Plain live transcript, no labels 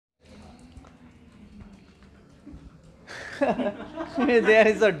There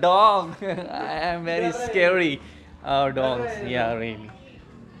is a dog. I am very scary. Our dogs, yeah, really.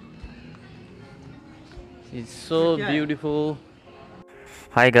 It's so beautiful.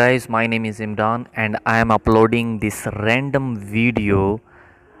 Hi guys, my name is Imran and I am uploading this random video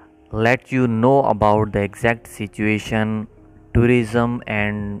let you know about the exact situation, tourism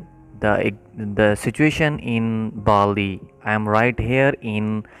and the situation in Bali. I am right here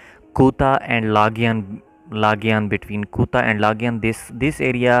in Kuta and Legian, between Kuta and Legian. This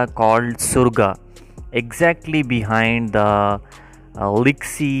area called Surga, exactly behind the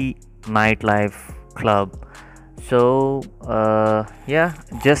Lixi nightlife club. So yeah,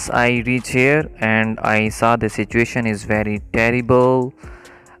 just I reach here and I saw the situation is very terrible.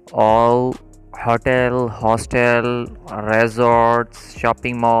 All hotel, hostel, resorts,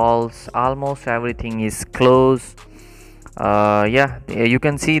 shopping malls, almost everything is closed. Yeah, you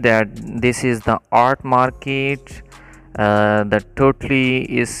can see that this is the art market that totally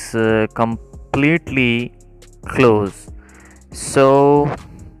is completely closed. So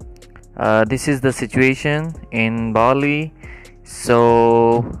this is the situation in Bali.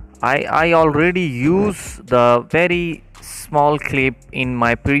 So I already use the very small clip in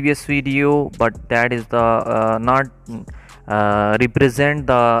my previous video, but that is the not represent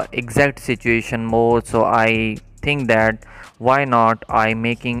the exact situation more. So I think that why not I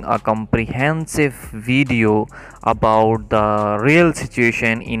making a comprehensive video about the real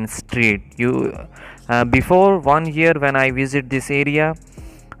situation in street. You before 1 year when I visit this area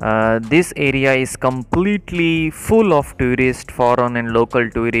is completely full of tourists, foreign and local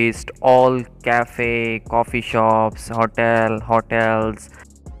tourists, all cafe, coffee shops, hotels.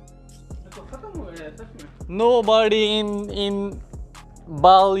 Nobody in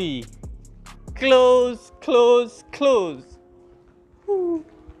Bali. Close.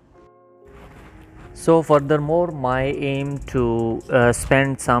 So furthermore, my aim to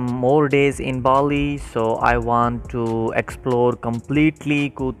spend some more days in Bali. So I want to explore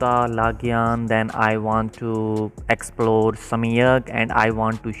completely Kuta, Legian. Then I want to explore Samyak, and I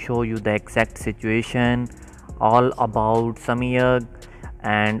want to show you the exact situation, all about Samyak.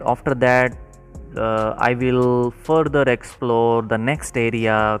 And after that, I will further explore the next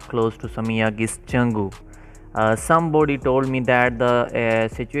area close to Samyak is Canggu. Somebody told me that the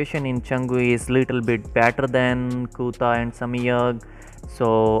situation in Canggu is little bit better than Kuta and Samyak.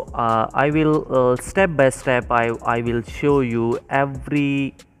 So I will step by step I will show you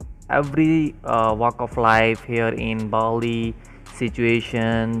every walk of life here in Bali,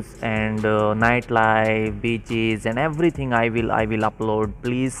 situations and nightlife, beaches and everything I will upload.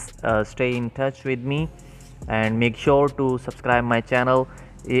 Please stay in touch with me and make sure to subscribe my channel.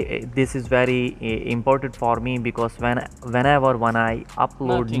 This is very important for me because whenever when I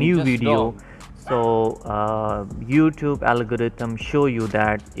upload Nothing, new just video, dog. so YouTube algorithm show you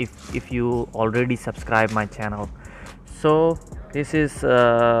that if you already subscribe my channel. So this is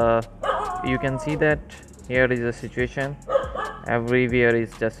you can see that here is the situation. Everywhere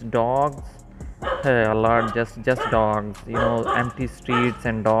is just dogs. A lot, just dogs, empty streets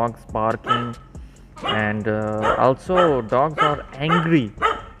and dogs barking. And also dogs are angry.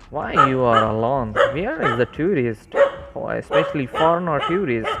 Why you are alone? Where is the tourist? Oh, especially foreigner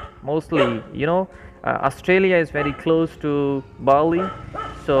tourists. Mostly, Australia is very close to Bali,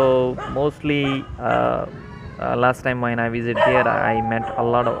 so mostly last time when I visited there, I met a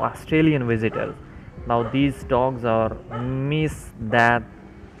lot of Australian visitors. Now these dogs are miss that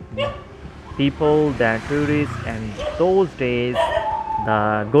people, that tourists, and those days,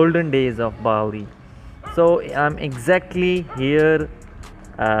 the golden days of Bali. So I'm exactly here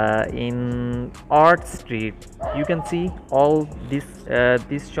in Art Street. You can see all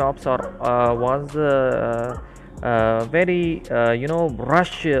these shops are was very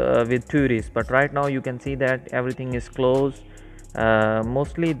rush with tourists, but right now you can see that everything is closed.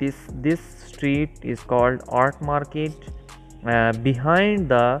 Mostly this street is called Art Market, behind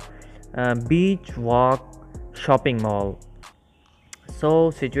the Beach Walk shopping mall.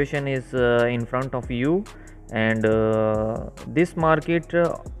 So situation is in front of you, and this market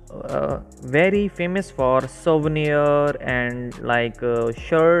very famous for souvenir and like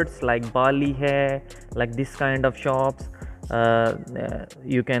shirts like Bali Hai, like this kind of shops.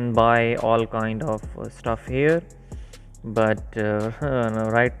 You can buy all kind of stuff here, but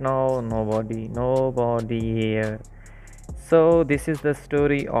right now nobody here. So this is the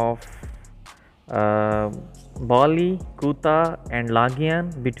story of uh, Bali, Kuta and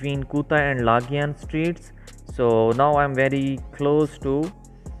Legian, between Kuta and Legian streets. So now I'm very close to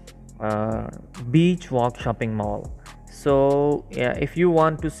Beach Walk shopping mall. So yeah, if you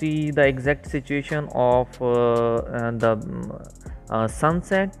want to see the exact situation of the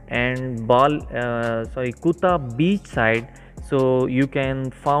sunset and Kuta beach side, so you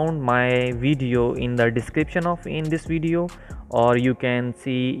can found my video in the description of in this video, or you can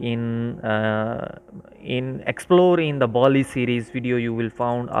see in explore in the Bali series video. You will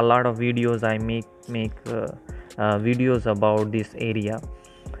found a lot of videos I make videos about this area.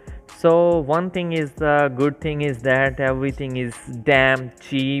 So one thing is, the good thing is that everything is damn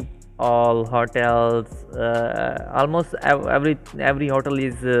cheap. All hotels, almost every hotel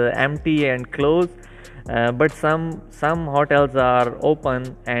is empty and closed, but some hotels are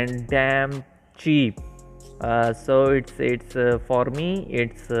open and damn cheap. So it's for me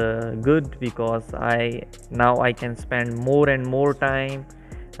it's good, because I can spend more and more time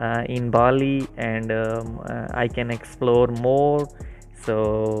in Bali, and I can explore more.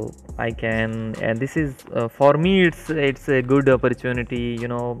 So I can, and this is for me it's a good opportunity.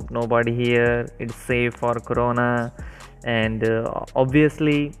 Nobody here, it's safe for corona, and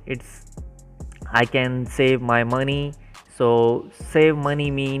obviously it's I can save my money. So save money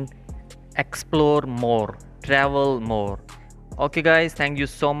mean explore more, travel more. Okay guys, thank you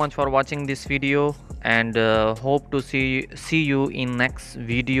so much for watching this video, and hope to see you in next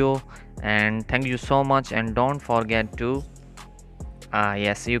video. And thank you so much, and don't forget to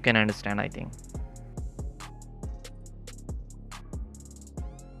yes, you can understand, I think.